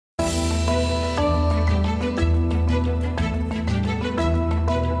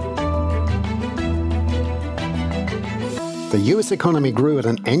The US economy grew at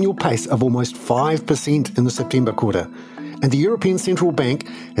an annual pace of almost 5% in the September quarter, and the European Central Bank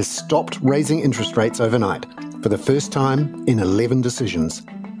has stopped raising interest rates overnight for the first time in 11 decisions.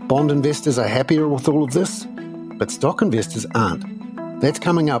 Bond investors are happier with all of this, but stock investors aren't. That's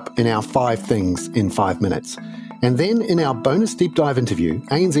coming up in our 5 things in 5 minutes. And then in our bonus deep dive interview,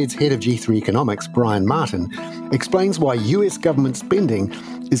 ANZ's head of G3 Economics, Brian Martin, explains why US government spending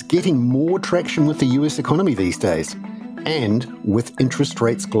is getting more traction with the US economy these days, and with interest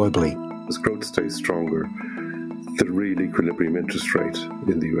rates globally. As growth stays stronger, the real equilibrium interest rate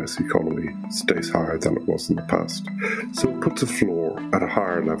in the US economy stays higher than it was in the past. So it puts a floor at a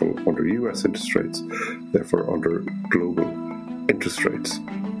higher level under US interest rates, therefore under global interest rates.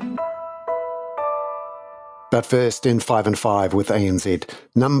 But first, in 5 and 5 with ANZ.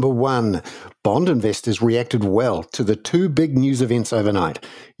 Number 1, bond investors reacted well to the 2 big news events overnight.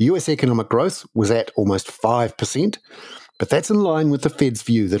 US economic growth was at almost 5%, but that's in line with the Fed's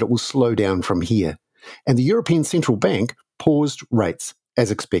view that it will slow down from here. And the European Central Bank paused rates, as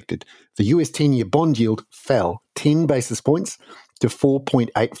expected. The US 10-year bond yield fell 10 basis points to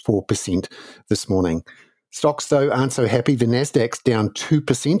 4.84% this morning. Stocks, though, aren't so happy. The Nasdaq's down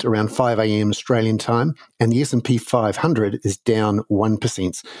 2% around 5 a.m. Australian time, and the S&P 500 is down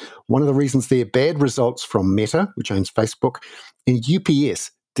 1%. One of the reasons they're bad results from Meta, which owns Facebook, and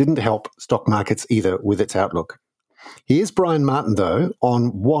UPS didn't help stock markets either with its outlook. Here's Brian Martin, though, on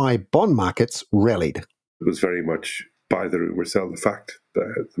why bond markets rallied. It was very much buy the rumour, sell the fact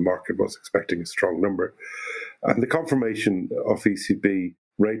that the market was expecting a strong number. And the confirmation of ECB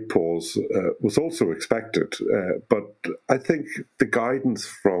rate pause was also expected, but I think the guidance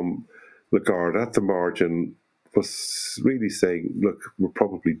from Lagarde at the margin was really saying, look, we're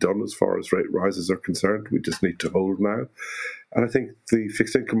probably done as far as rate rises are concerned. We just need to hold now. And I think the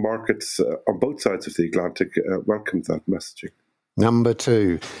fixed income markets on both sides of the Atlantic welcomed that messaging. Number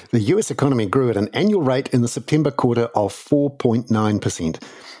 2, the US economy grew at an annual rate in the September quarter of 4.9%,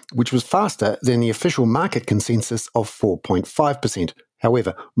 which was faster than the official market consensus of 4.5%.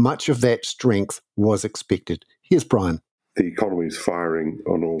 However, much of that strength was expected. Here's Brian. The economy is firing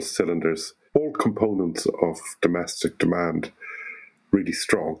on all cylinders. All components of domestic demand really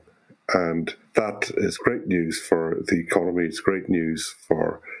strong. And that is great news for the economy. It's great news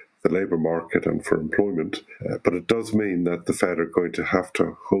for the labour market and for employment. But it does mean that the Fed are going to have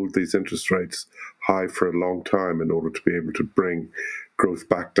to hold these interest rates high for a long time in order to be able to bring growth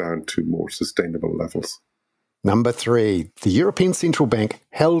back down to more sustainable levels. Number 3, the European Central Bank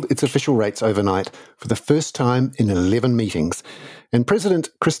held its official rates overnight for the first time in 11 meetings, and President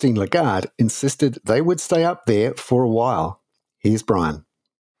Christine Lagarde insisted they would stay up there for a while. Here's Brian.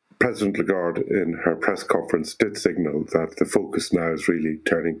 President Lagarde, in her press conference, did signal that the focus now is really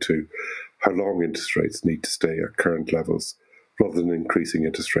turning to how long interest rates need to stay at current levels rather than increasing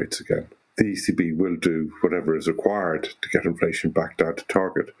interest rates again. The ECB will do whatever is required to get inflation back down to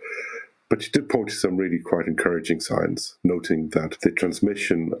target. But she did point to some really quite encouraging signs, noting that the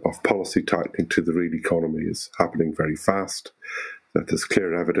transmission of policy tightening to the real economy is happening very fast, that there's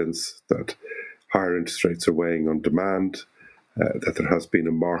clear evidence that higher interest rates are weighing on demand, that there has been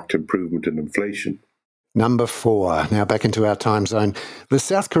a marked improvement in inflation. Number 4, now back into our time zone. The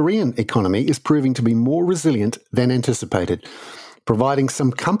South Korean economy is proving to be more resilient than anticipated, providing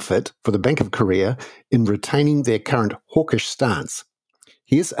some comfort for the Bank of Korea in retaining their current hawkish stance.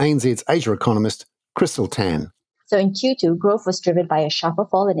 Here's ANZ's Asia economist, Crystal Tan. So in Q2, growth was driven by a sharper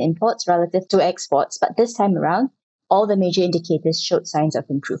fall in imports relative to exports, but this time around, all the major indicators showed signs of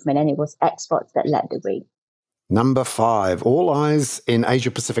improvement, and it was exports that led the way. Number 5, all eyes in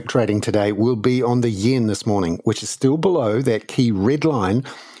Asia-Pacific trading today will be on the yen this morning, which is still below that key red line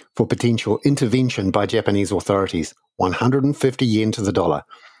for potential intervention by Japanese authorities, 150 yen to the dollar.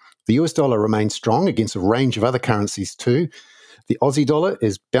 The US dollar remains strong against a range of other currencies too. The Aussie dollar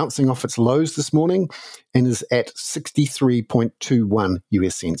is bouncing off its lows this morning and is at 63.21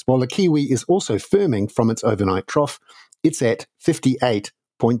 US cents, while the Kiwi is also firming from its overnight trough. It's at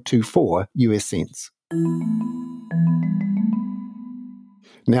 58.24 US cents.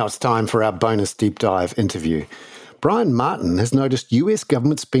 Now it's time for our bonus deep dive interview. Brian Martin has noticed US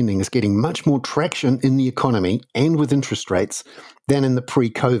government spending is getting much more traction in the economy and with interest rates than in the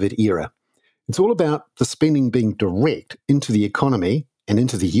pre-COVID era. It's all about the spending being direct into the economy and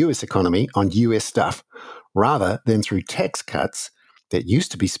into the US economy on US stuff, rather than through tax cuts that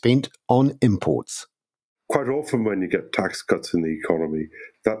used to be spent on imports. Quite often when you get tax cuts in the economy,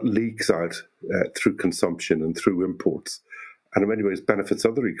 that leaks out through consumption and through imports, and in many ways benefits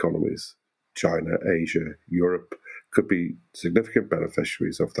other economies. China, Asia, Europe could be significant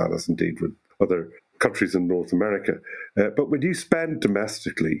beneficiaries of that, as indeed would other countries in North America. But when you spend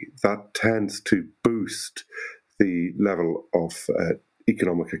domestically, that tends to boost the level of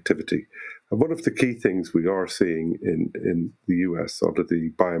economic activity. And one of the key things we are seeing in the US under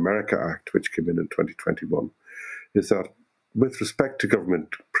the Buy America Act, which came in 2021, is that with respect to government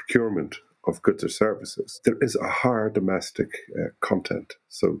procurement of goods or services, there is a higher domestic content.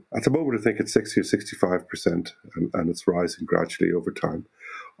 So at the moment, I think it's 60 or 65%, and it's rising gradually over time,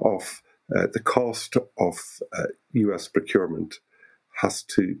 of the cost of US procurement has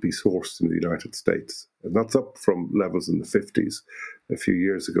to be sourced in the United States. And that's up from levels in the 50s a few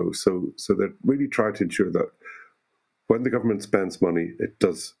years ago. So they're really trying to ensure that when the government spends money, it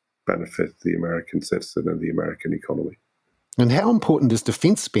does benefit the American citizen and the American economy. And how important is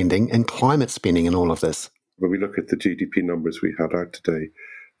defence spending and climate spending in all of this? When we look at the GDP numbers we had out today,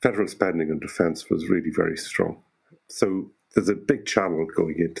 federal spending on defence was really very strong. So there's a big channel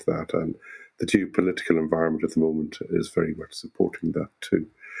going into that, and the geopolitical environment at the moment is very much supporting that too.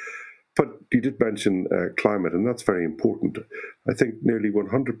 But you did mention climate, and that's very important. I think nearly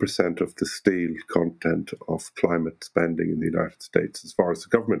 100% of the steel content of climate spending in the United States, as far as the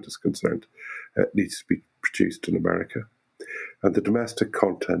government is concerned, needs to be produced in America. And the domestic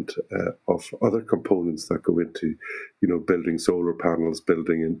content of other components that go into, building solar panels,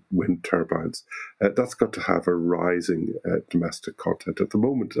 building wind turbines, that's got to have a rising domestic content. At the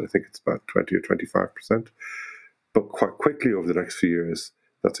moment, I think it's about 20 or 25%. But quite quickly over the next few years,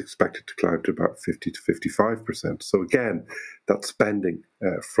 that's expected to climb to about 50 to 55%. So again, that spending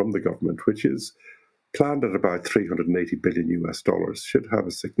from the government, which is planned at about $380 billion US, should have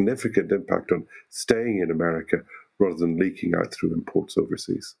a significant impact on staying in America rather than leaking out through imports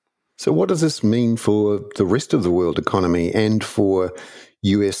overseas. So what does this mean for the rest of the world economy and for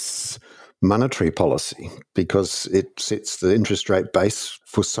US monetary policy? Because it sets the interest rate base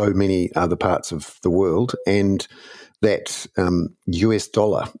for so many other parts of the world, and that US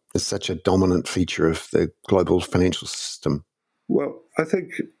dollar is such a dominant feature of the global financial system. Well, I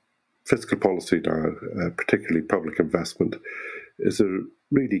think fiscal policy now, particularly public investment, is a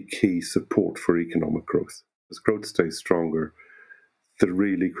really key support for economic growth. As growth stays stronger, the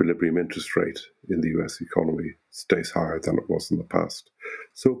real equilibrium interest rate in the US economy stays higher than it was in the past.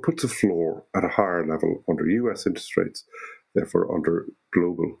 So it puts a floor at a higher level under US interest rates, therefore under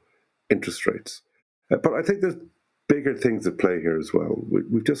global interest rates. But I think there's bigger things at play here as well.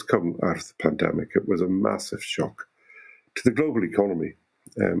 We've just come out of the pandemic. It was a massive shock to the global economy.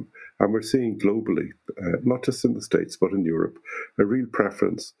 And we're seeing globally, not just in the States, but in Europe, a real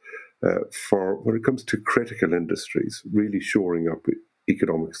preference for, when it comes to critical industries, really shoring up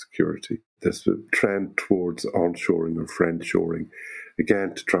economic security. There's a trend towards onshoring or friendshoring,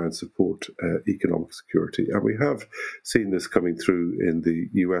 again, to try and support economic security. And we have seen this coming through in the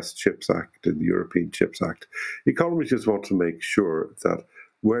US CHIPS Act, in the European CHIPS Act. Economies just want to make sure that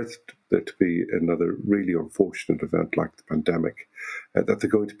were there to be another really unfortunate event like the pandemic, that they're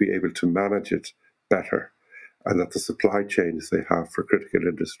going to be able to manage it better, and that the supply chains they have for critical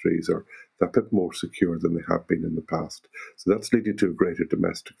industries are a bit more secure than they have been in the past. So that's leading to a greater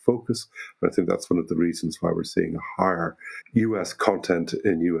domestic focus. And I think that's one of the reasons why we're seeing a higher US content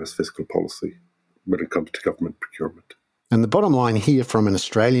in US fiscal policy when it comes to government procurement. And the bottom line here from an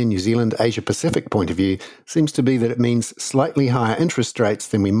Australian, New Zealand, Asia-Pacific point of view seems to be that it means slightly higher interest rates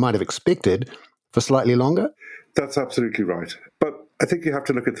than we might have expected for slightly longer. That's absolutely right. But I think you have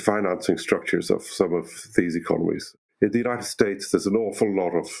to look at the financing structures of some of these economies. In the United States, there's an awful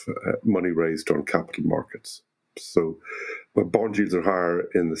lot of money raised on capital markets. So when bond yields are higher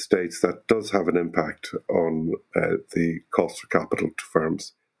in the States, that does have an impact on the cost for capital to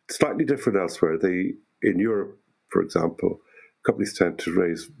firms. It's slightly different elsewhere. In Europe, for example, companies tend to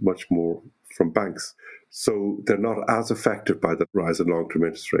raise much more from banks. So they're not as affected by the rise in long-term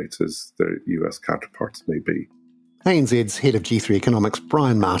interest rates as their US counterparts may be. ANZ's Head of G3 Economics,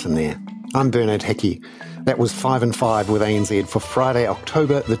 Brian Martin there. I'm Bernard Hickey. That was 5 and 5 with ANZ for Friday,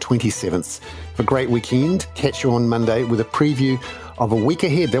 October the 27th. Have a great weekend. Catch you on Monday with a preview of a week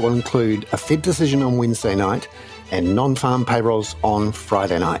ahead that will include a Fed decision on Wednesday night and non-farm payrolls on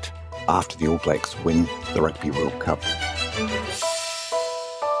Friday night, after the All Blacks win the Rugby World Cup.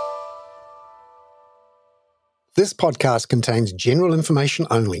 This podcast contains general information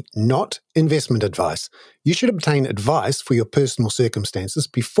only, not investment advice. You should obtain advice for your personal circumstances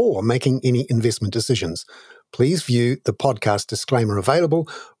before making any investment decisions. Please view the podcast disclaimer available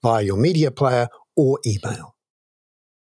via your media player or email.